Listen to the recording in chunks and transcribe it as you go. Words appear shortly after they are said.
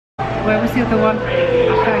where was the other one? I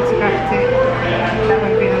photographed it. That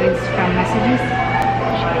would have been on Instagram messages.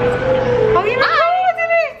 Oh, you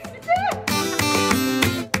recorded it!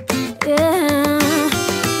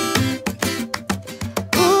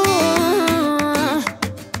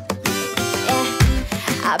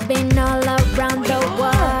 I've been all around the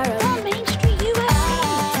world. On Main Street, USA.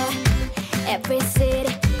 Every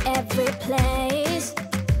city, every place.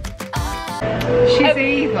 She's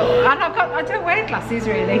evil. And I don't wear glasses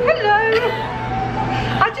really. Hello!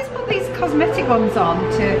 I just put these cosmetic ones on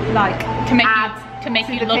to like to make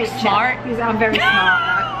you look picture. smart. Because I'm very smart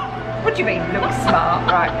now. What do you mean look smart?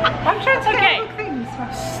 Right. I'm trying to get good things.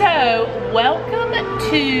 So welcome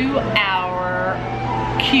to our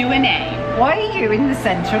Q&A. Why are you in the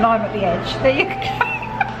centre and I'm at the edge? There you go.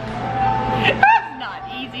 It's not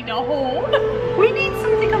easy to hold. We need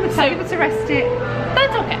something on the table to rest it.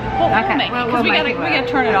 That's okay. We'll make it. Because we gotta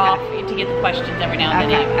turn it off to get the questions every now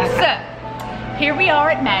and then anyway. So here we are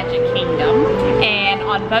at Magic Kingdom, and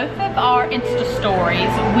on both of our Insta stories,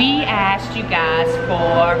 we asked you guys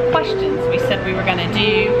for questions. We said we were gonna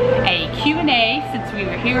do a Q&A since we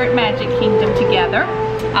were here at Magic Kingdom together,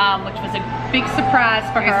 which was a big surprise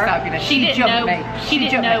for her. Fabulous. She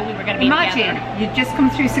didn't know we were going to be Imagine together. you'd just come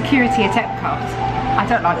through security at Epcot. I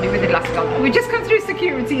don't like me with the glasses on. We just come through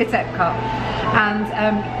security at Epcot, and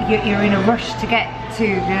you're in a rush to get to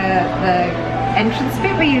the entrance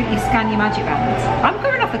bit where you scan your magic bands. I'm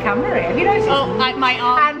coming off the camera here. Have you noticed? Oh, my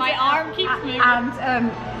arm keeps moving. And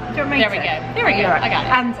do you want me There we go. There we go. I got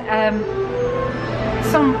it. And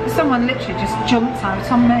someone literally just jumped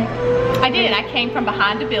out on me. I did. I came from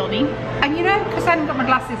behind a building. And you know, because I hadn't got my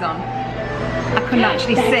glasses on, I couldn't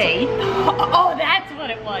actually see. Oh, that's what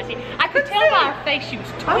it was. I could tell by her face she was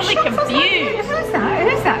totally confused. Who's that?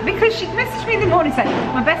 Who's that? Because she messaged me in the morning saying,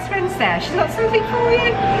 my best friend's there, she's got something for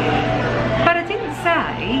you. But I didn't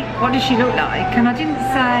say, what does she look like? And I didn't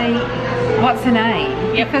say, what's her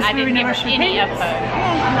name? Yep, because I didn't give her any info.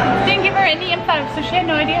 Didn't give her any info, so she had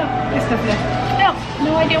no idea. It's lovely.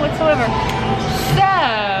 No idea whatsoever.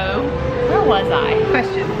 So, where was I?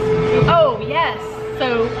 Questions. Oh, yes.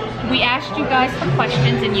 So, we asked you guys for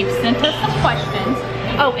questions, and you've sent us some questions.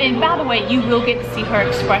 Oh, and by the way, you will get to see her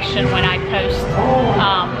expression when I post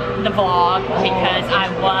the vlog, because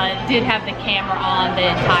I did have the camera on the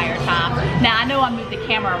entire time. Now, I know I moved the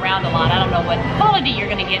camera around a lot. I don't know what quality you're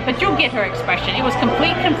going to get, but you'll get her expression. It was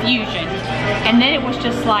complete confusion. And then it was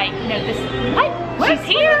just like, you know, this, what?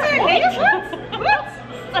 She's here? What?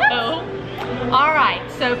 So, alright,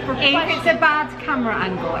 so for if it's a bad camera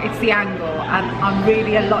angle, it's the angle, and I'm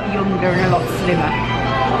really a lot younger and a lot slimmer.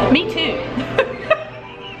 Me too.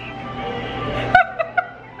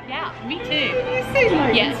 Yeah, me too.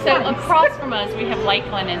 Yeah, so across from us we have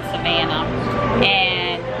Lakeland and Savannah,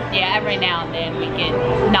 and yeah, every now and then we get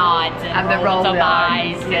nods and rolls of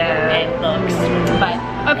eyes and looks. But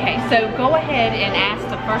okay, so go ahead and ask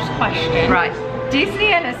the first question. Right.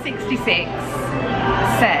 Disney Ella 66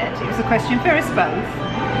 said, it was a question for us both,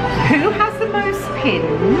 who has the most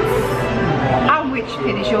pins and which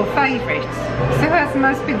pin is your favourite? So who has the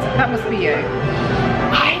most pins? That must be you.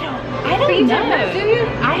 I don't know. Do you?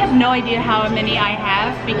 I have no idea how many I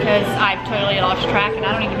have, because I've totally lost track and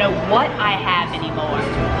I don't even know what I have anymore.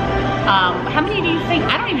 How many do you think?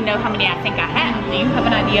 I don't even know how many I think I have. Do you have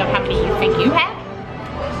an idea of how many you think you have?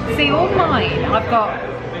 See, all mine, I've got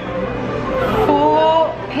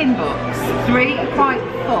 4 pin books, 3 are quite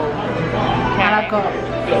full, and I've got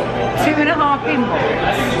 2.5 pin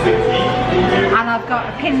books, and I've got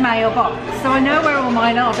a pin mail box, so I know where all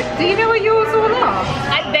mine are. But do you know where yours all are?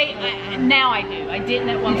 Now I do. I didn't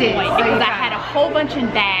at one point, because I had a whole bunch in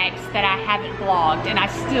bags that I haven't vlogged, and I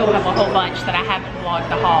still have a whole bunch that I haven't vlogged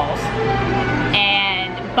the hauls.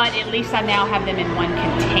 But at least I now have them in one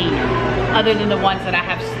container, other than the ones that I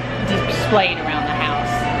have displayed around the house.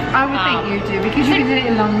 I would think you do, because you've been doing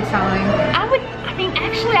it a long time. I would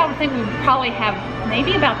think we would probably have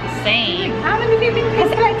maybe about the same. How long have you been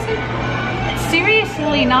collecting?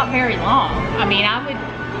 Seriously, not very long. I mean,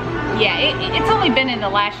 it's only been in the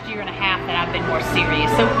last year and a half that I've been more serious.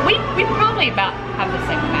 So we probably about have the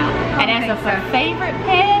same amount. And as a favorite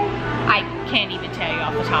pen, I can't even tell you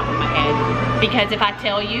off the top of my head. Because if I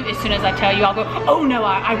tell you, as soon as I tell you, I'll go, oh no,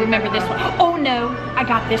 I remember this one. Oh no, I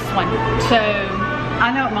got this one. So,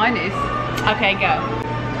 I know what mine is. Okay, go.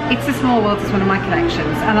 It's a Small World, it's one of my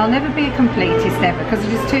collections, and I'll never be a completist ever, because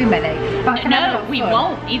there's too many. But no, we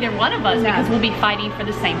won't, either one of us, because we'll be fighting for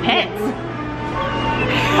the same pets.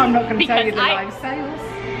 I'm not going to tell you the live sales.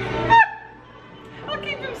 I'll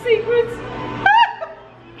keep them secrets.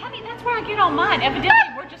 Honey, that's where I get all mine.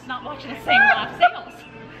 Evidently, we're just not watching the same live sales.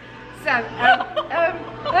 So,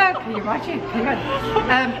 Can you imagine? Can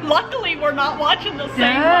you Luckily, we're not watching the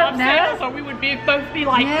same live sales, or we would both be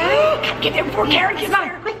like, get there before Karen gets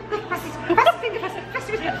there.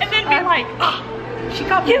 And then be like, she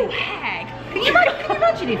got you hag. Can you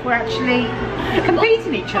imagine if we're actually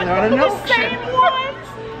competing each other on an the auction? same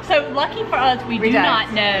ones? So lucky for us, we do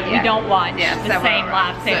not know. We don't watch the same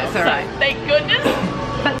live sales. So thank goodness.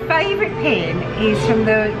 But favourite pin is from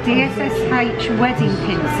the DSSH wedding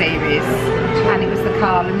pin series, and it was the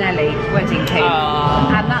Carla Nelly wedding pin.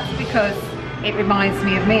 And that's because it reminds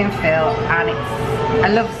me of me and Phil, and it's a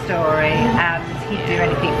love story, and he'd do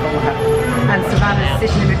anything for her. And Savannah's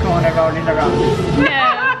sitting in the corner rolling her eyes.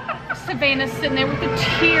 No, Savannah's sitting there with a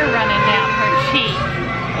tear running down her cheek.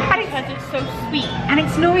 Because it's so sweet. And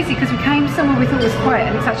it's noisy because we came somewhere we thought was quiet,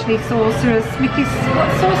 and it's actually Sorcerer's Mickey's.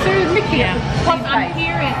 Sorcerer's Mickey? Yeah. Plus I'm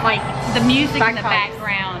hearing like the music in the Bagpipes.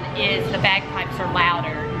 background is the bagpipes are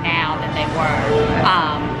louder now than they were.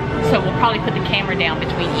 So we'll probably put the camera down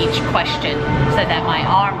between each question so that my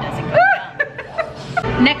arm doesn't go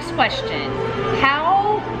numb. Next question.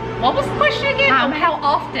 What was the question again? How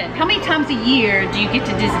often? How many times a year do you get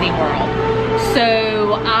to Disney World?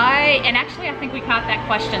 So actually I think we caught that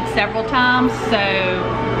question several times, so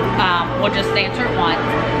we'll just answer it once.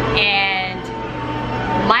 And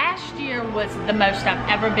last year was the most I've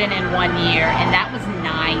ever been in one year, and that was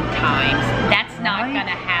 9 times. That's not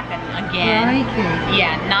gonna happen again.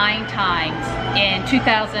 Yeah, 9 times. In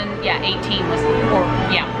 2018 was,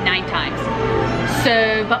 9 times.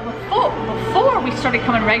 So, but before we started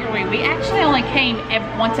coming regularly, we actually only came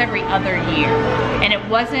once every other year. And it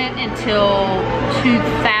wasn't until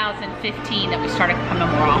 2015 that we started coming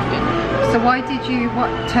more often. So what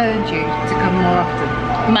turned you to come more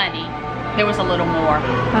often? Money. There was a little more.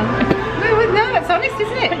 No, that's honest,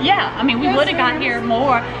 isn't it? Yeah, I mean, we would have got here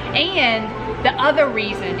more. And the other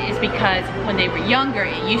reason is because when they were younger,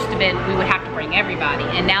 it used to be we would have to bring everybody.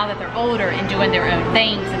 And now that they're older and doing their own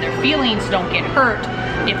things and their feelings don't get hurt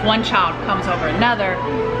if one child comes over another,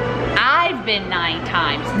 I've been 9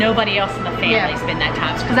 times. Nobody else in the family's been that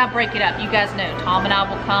times. Because I break it up. You guys know, Tom and I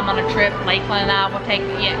will come on a trip. Lakeland and I will take,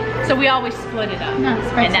 So we always split it up. No,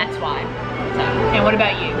 and that's why. So, and what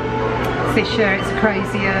about you? This year it's a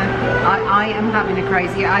crazy year. I am having a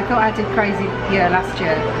crazy year. I thought I did crazy year last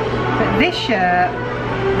year. But this year,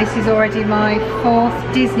 this is already my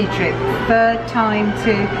 4th Disney trip. 3rd time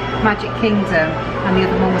to Magic Kingdom, and the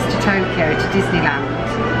other one was to Tokyo, to Disneyland.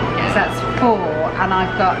 So that's 4, and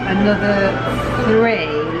I've got another 3,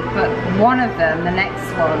 but one of them, the next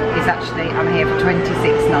one, is actually, I'm here for 26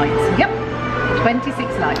 nights. Yep.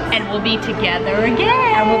 26 nights. And we'll be together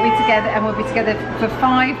again. And we'll be together for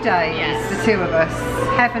 5 days. Yes. The 2 of us.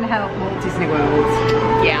 Heaven help Walt Disney World.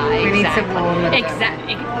 Yeah, exactly. We need to warn them.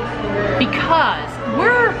 Exactly. Because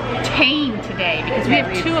we're tame today because we have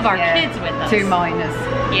 2 of our kids with us. 2 minors.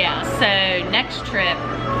 Yeah, so next trip.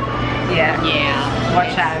 Yeah.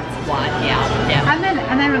 Watch out. What? Yeah. And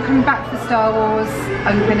then we're coming back for Star Wars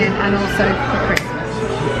opening and also for Christmas.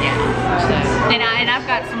 Yeah. So, and I've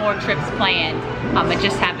got some more trips planned. I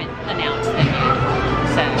just haven't announced them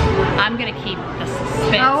yet. So I'm gonna keep the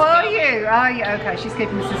suspense. Oh, are you? Okay, she's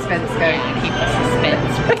keeping the suspense going. Yeah, keep the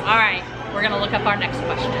suspense. All right, we're gonna look up our next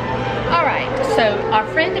question. All right, so our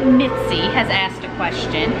friend Mitzi has asked a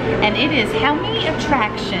question, and it is, how many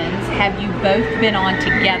attractions have you both been on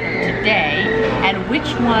together today, and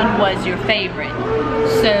which one was your favorite?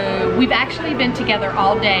 So we've actually been together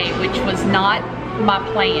all day, which was not my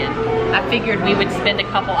plan. I figured we would spend a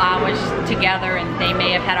couple hours together, and they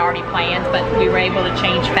may have had already plans, but we were able to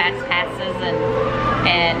change fast passes and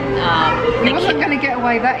you wasn't going to get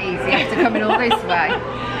away that easy after coming all this way.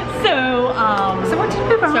 So what did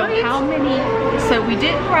we ride? So how many? So we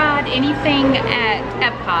didn't ride anything at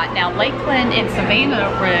Epcot. Now Lakeland and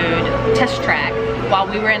Savannah rode Test Track while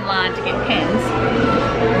we were in line to get pins.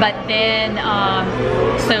 But then,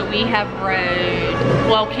 so we have rode.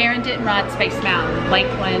 Well, Karen didn't ride Space Mountain.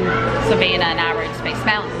 Lakeland, Savannah, and I rode Space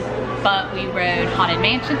Mountain. But we rode Haunted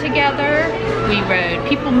Mansion together. We rode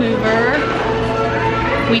People Mover.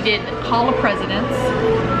 We did Hall of Presidents.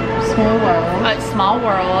 Small World. Small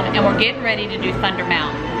World, and we're getting ready to do Thunder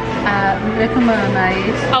Mountain. Little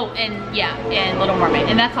Mermaid. Oh, and Little Mermaid,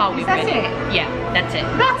 and that's all we've That's read. it? Yeah, that's it.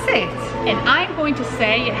 That's it. And I'm going to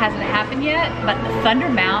say it hasn't happened yet, but the Thunder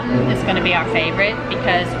Mountain is going to be our favorite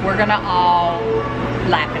because we're going to all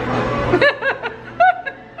laugh at her.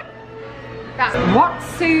 What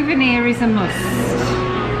souvenir is a must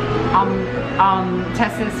on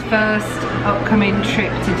Tessa's first upcoming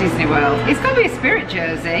trip to Disney World? It's got to be a Spirit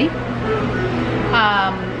jersey.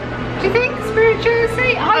 Do you think? spirit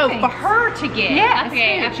jersey? I think. For her to get. Yeah,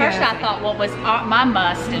 Okay, at first I thought what was my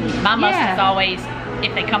must, and my must is always,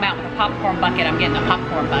 if they come out with a popcorn bucket, I'm getting a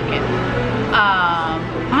popcorn bucket.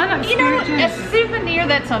 I like you know, spirit a jersey. souvenir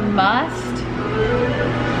that's a must,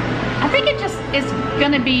 I think it just is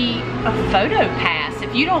gonna be a photo pass.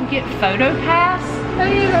 If you don't get photo pass, Oh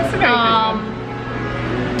yeah, that's a very good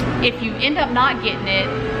one. if you end up not getting it,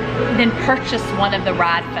 then purchase one of the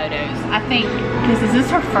ride photos. I think, because is this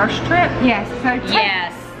her first trip? Yes, so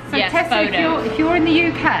Yes, yes, Tessa, photos. if you're in the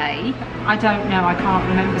UK, I don't know, I can't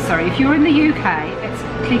remember, sorry. If you're in the UK, let's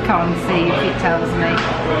click on see if it tells me.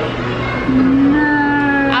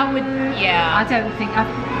 No. I would, yeah. I don't think, well,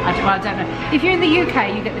 I don't know. If you're in the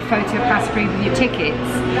UK, you get the photo pass free with your tickets.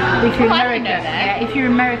 If you're in I America, didn't know that. yeah, if you're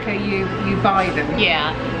in America, you buy them.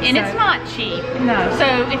 Yeah, and So- it's not cheap. No. So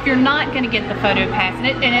if you're not going to get the photo pass,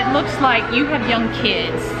 and it looks like you have young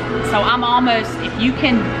kids, so I'm almost, if you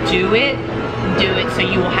can do it so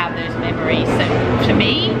you will have those memories. So to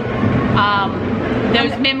me,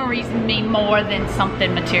 those memories mean more than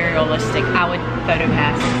something materialistic. I would photo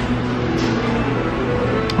pass.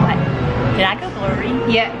 What? Did I go blurry?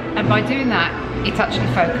 Yeah, and by doing that, it actually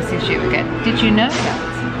focuses you again. Did you know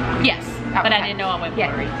that? Yes, but Okay. I didn't know I went Yeah.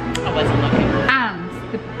 blurry. I wasn't looking. And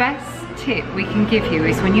the best tip we can give you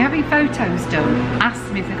is when you're having photos done, ask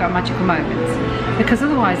them if they've got magical moments. Because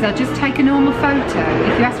otherwise they'll just take a normal photo.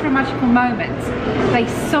 If you ask for a magical moment, they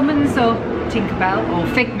summons up Tinkerbell or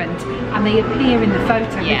Figment and they appear in the photo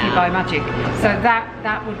with you by magic. So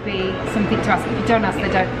that would be something to ask. If you don't ask, they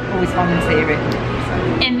don't always volunteer it. So.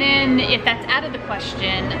 And then if that's out of the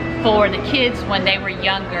question, for the kids when they were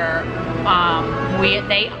younger,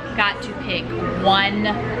 they got to pick one.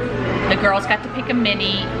 The girls got to pick a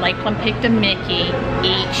Minnie, Lakeland picked a Mickey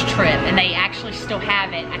each trip, and they actually still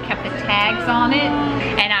have it. I kept the tags on it,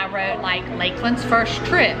 and I wrote like Lakeland's first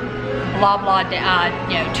trip, blah blah,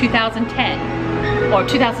 2010 or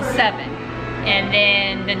 2007, and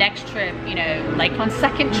then the next trip, Lakeland's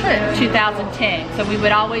second trip, 2010. So we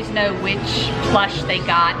would always know which plush they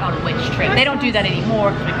got on which trip. They don't do that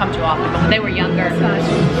anymore because we come too often, but when they were younger,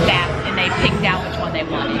 and they picked out which one they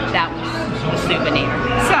wanted. That was the souvenir.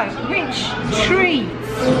 So, which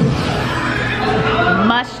treats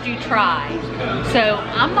must you try? So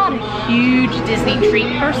I'm not a huge Disney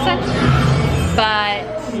treat person, but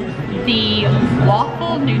the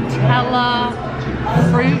waffle Nutella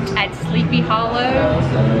fruit at Sleepy Hollow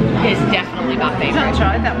is definitely my favorite. I've not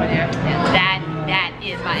tried that one yet. That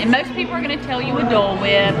is and most people are going to tell you a Dole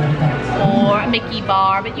Whip or a Mickey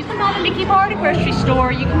bar, but you can buy a Mickey bar at a grocery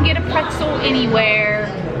store. You can get a pretzel anywhere.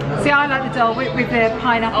 See, I like the Dole Whip with the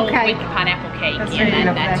pineapple cake. With the pineapple cake. That's Yeah, really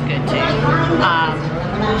that's lovely. good too.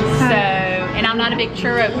 And I'm not a big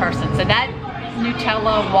churro person, so that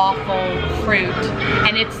Nutella waffle fruit,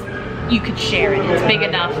 and you could share it. It's big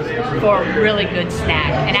enough for a really good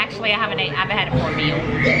snack. And actually, I haven't had it for a meal.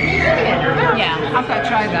 Yeah. I've got to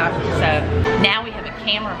try that. So now we have a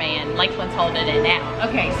cameraman. Lakeland's holding it now.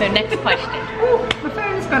 Okay, so next question. Ooh, my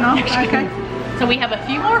phone's gone off. Okay. So we have a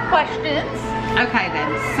few more questions. Okay then,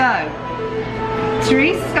 so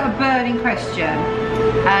Teresa's got a burning question,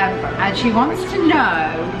 and she wants to know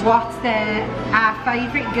what our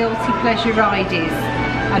favourite guilty pleasure ride is,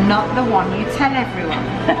 and not the one you tell everyone.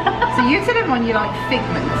 So you tell everyone you like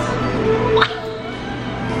Figment.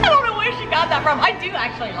 I don't know where she got that from. I do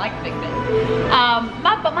actually like Figment.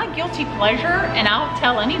 But my guilty pleasure, and I'll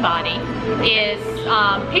tell anybody, is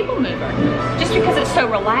People Mover. Just because it's so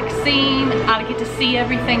relaxing, I get to see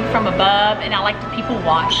everything from above, and I like to people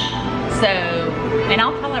watch. So, and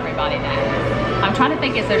I'll tell everybody that. I'm trying to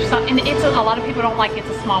think, is there something, and a lot of people don't like It's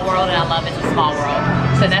a Small World, and I love It's a Small World.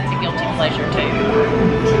 So that's a guilty pleasure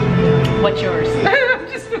too. What's yours? I'm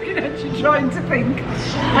just looking at you trying to think.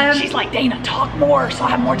 She's like, Dana, talk more so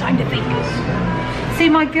I have more time to think. See,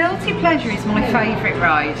 my guilty pleasure is my favourite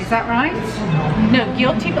ride, is that right? No,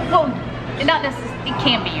 guilty, but well, not necessarily, it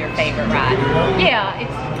can be your favorite ride. Yeah,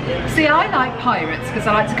 it's... See, I like Pirates because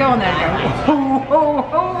I like to go on there and go, ho, ho,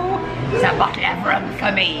 ho. Whatever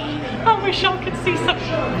for me. I wish y'all could see some.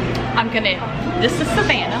 This is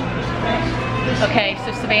Savannah. Okay,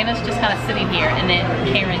 so Savannah's just kind of sitting here, and then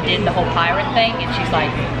Karen did the whole pirate thing, and she's like,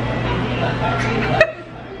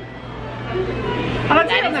 I'll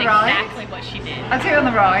take it on the ride. Exactly what she did. I'll take it on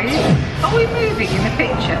the ride. Are we moving in the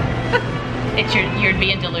picture? You're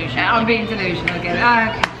being delusional. I'm being delusional again.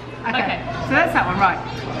 Okay. So that's that one, right.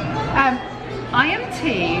 I am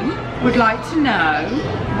team would like to know,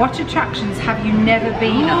 what attractions have you never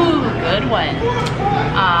been on? Ooh, good one.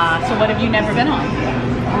 So what have you never been on?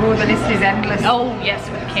 Oh, the list is endless. Oh yes,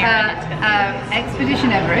 with Karen. It's gonna be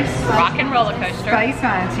Expedition Everest. Rock and Roller Coaster. Space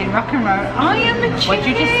Mountain, Rock and Roll. I am a chicken. What'd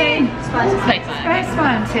you just say? Space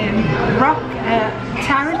Mountain, Rock,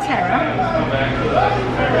 Tower of Terror.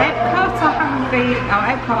 Epcot, I haven't been. Oh,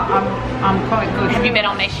 Epcot, I'm quite good. Have you been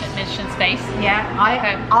on Mission Space? Yeah,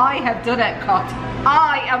 I have done Epcot.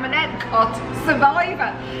 I am an Epcot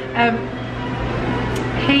survivor.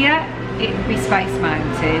 Here, it would be Space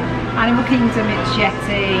Mountain. Animal Kingdom, it's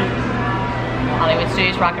Yeti. Hollywood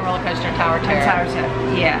Studios, Rock and Roller Coaster, Tower of Terror. Tower of Terror.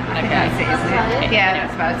 Yeah, I think that's it, isn't it? Okay. Yeah,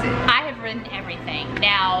 that's about it. I have ridden everything.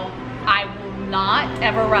 Now, I will not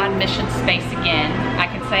ever ride Mission Space again. I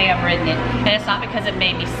can say I've ridden it, and it's not because it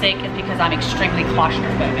made me sick, it's because I'm extremely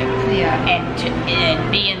claustrophobic. Yeah.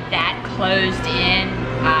 And being that closed in,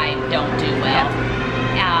 I don't do well.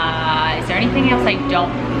 Is there anything else I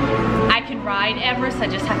don't? I can ride Everest, I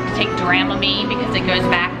just have to take Dramamine because it goes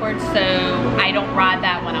backwards, so I don't ride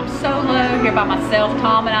that when I'm solo, here by myself.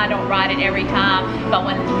 Tom and I don't ride it every time, but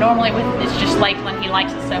when normally with it's just Lakeland, he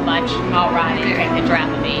likes it so much, I'll ride it, take the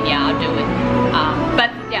Dramamine, yeah, I'll do it.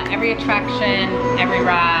 But yeah, every attraction, every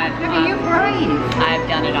ride. You're brave. I've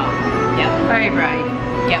done it all. Yep. Very brave.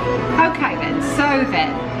 Yep. Okay then, so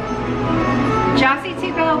then, Jazzy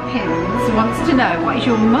Tibel Pins wants to know what is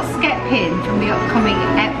your must-get pin from the upcoming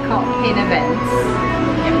Epcot pin events,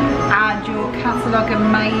 and your catalogue of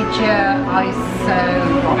major ISO.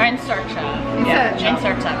 Or in search of. In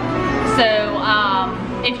search of. So,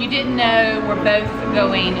 if you didn't know, we're both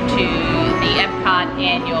going to the Epcot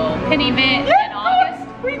annual pin event in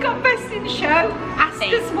August. We got best in show. Ask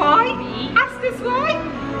us why. Ask us why.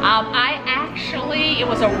 It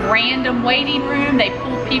was a random waiting room. They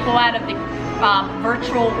pulled people out of the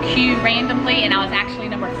virtual queue randomly, and I was actually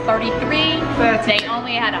number 33. They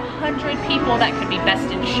only had 100 people that could be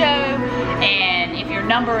best in show, and if your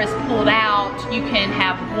number is pulled out, you can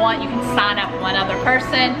have one, you can sign up one other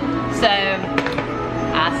person. So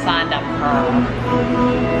I signed up her.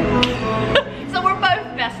 So we're both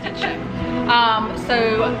best in show.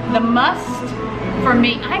 So the must for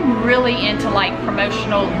me, I'm really into like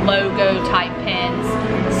promotional logo type pins.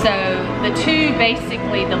 So the two,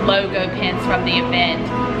 basically the logo pins from the event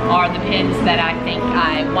are the pins that I think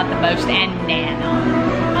I want the most, and Nano.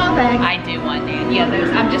 Oh, thanks. I do want Nano. Yeah,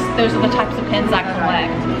 those are the types of pins I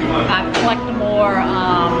collect. I collect the more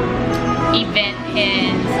event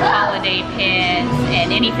pins, holiday pins,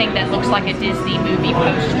 and anything that looks like a Disney movie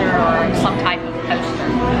poster or some type of poster.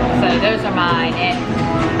 So those are mine, and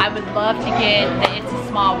I would love to get the It's a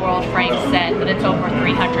Small World frame set, but it's over $300,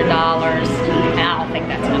 and I don't think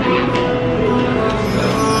that's gonna happen.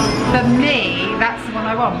 For me, that's the one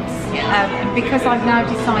I want. Yes. And because I've now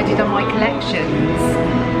decided on my collections,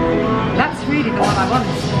 that's really the one I want.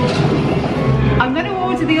 I'm going to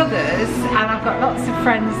order the others, and I've got lots of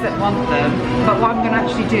friends that want them, but what I'm going to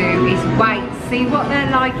actually do is wait, see what they're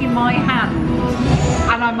like in my hand,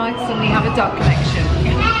 and I might suddenly have a dog collection.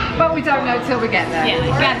 But we don't know till we get there. Yeah,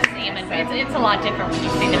 you gotta see them. It's a lot different when you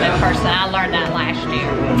see them in person. I learned that last year.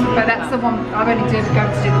 But that's the one, I've only going to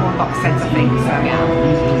do the one box set, I think, so yeah.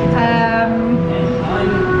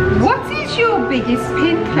 What is your biggest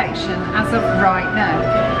pin collection as of right now?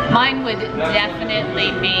 Mine would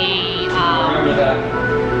definitely be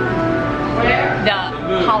the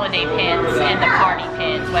holiday pins and the party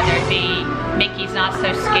pins, whether it be Mickey's Not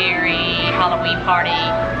So Scary, Halloween Party,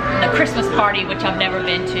 the Christmas Party, which I've never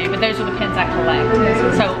been to, but those are the pins I collect.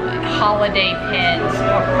 So holiday pins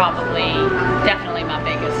are probably definitely my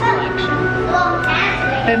biggest collection.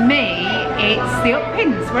 For me, it's the up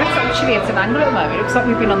pins. We're actually at an angle at the moment. It looks like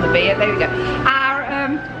we've been on the beer. There we go. Our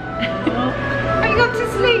have you gone to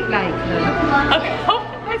sleep, Lakeland? Okay.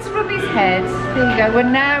 Let's rub his head. There you go. We're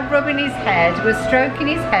now rubbing his head. We're stroking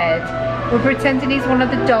his head. We're pretending he's one of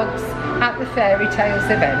the dogs at the Fairy Tales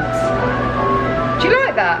event. Do you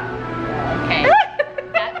like that? Okay.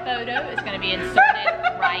 That photo is going to be inserted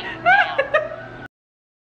right now.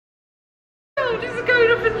 Oh, just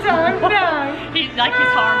going up and down now. He's like his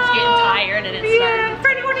arm's getting tired and it's yeah, for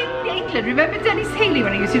anyone in England, remember Dennis Healy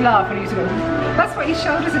when he used to laugh, when he used to go, that's what his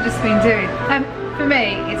shoulders have just been doing. For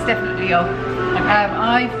me, it's definitely up.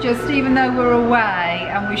 I've just, even though we're away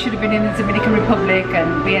and we should have been in the Dominican Republic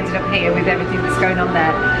and we ended up here with everything that's going on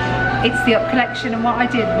there, it's the up collection, and what I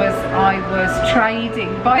did was I was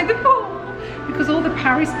trading by the pool because all the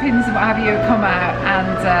Paris pins and what have you come out,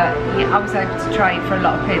 and yeah, I was able to trade for a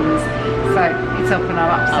lot of pins. So it's up and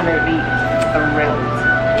I'm absolutely thrilled.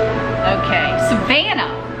 Okay,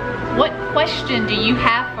 Savannah, what question do you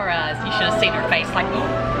have for us? You should have seen her face like,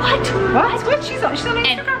 what? What? She's on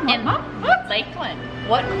Instagram. And What? Lakeland,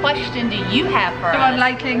 what question do you have for us? Come on,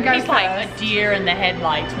 Lakeland, go He's like a first. deer in the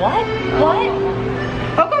headlights. What? What?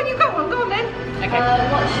 Oh, go on, you go on then. Okay.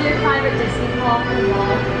 What's your favorite Disney park and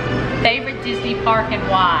why? Favorite Disney park and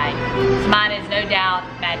why? Mine is no doubt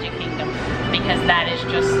Magic Kingdom, because that is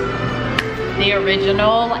just the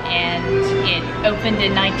original, and it opened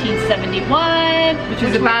in 1971. Which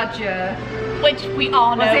was a bad year. Which we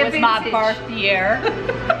all know it was my vintage? birth year.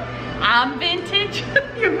 I'm vintage.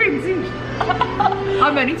 You're vintage.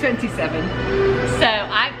 I'm only 27. So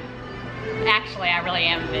I really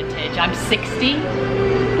am vintage. I'm 60. I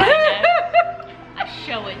know. I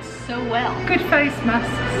show it so well. Good face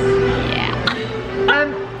masks. Yeah.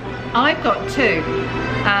 I've got two,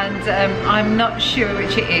 and I'm not sure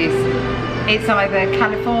which it is. It's either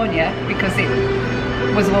California, because it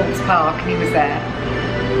was Walt's Park and he was there,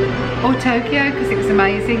 or Tokyo, because it was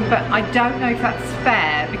amazing. But I don't know if that's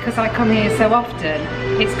fair, because I come here so often.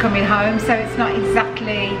 It's coming home, so it's not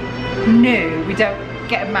exactly new. We don't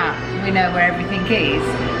get a map, we know where everything is,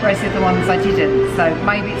 whereas the other ones I didn't. So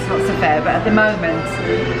maybe it's not so fair, but at the moment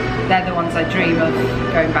they're the ones I dream of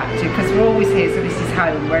going back to, because we're always here, so this is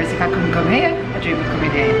home. Whereas if I couldn't come here, I dream of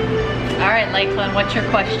coming here. All right, Lakeland, what's your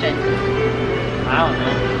question? I don't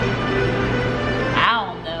know. I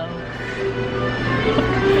don't know.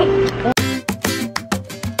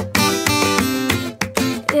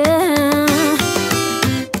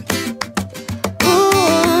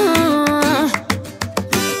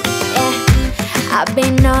 I've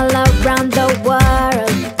been all around the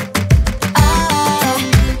world,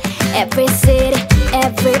 every city,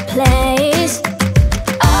 every place.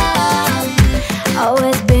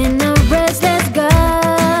 Always been a restless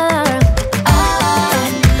girl,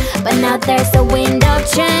 but now there's a wind of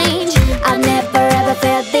change. I've never ever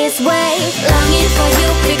felt this way. Longing for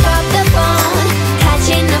you, pick up the phone.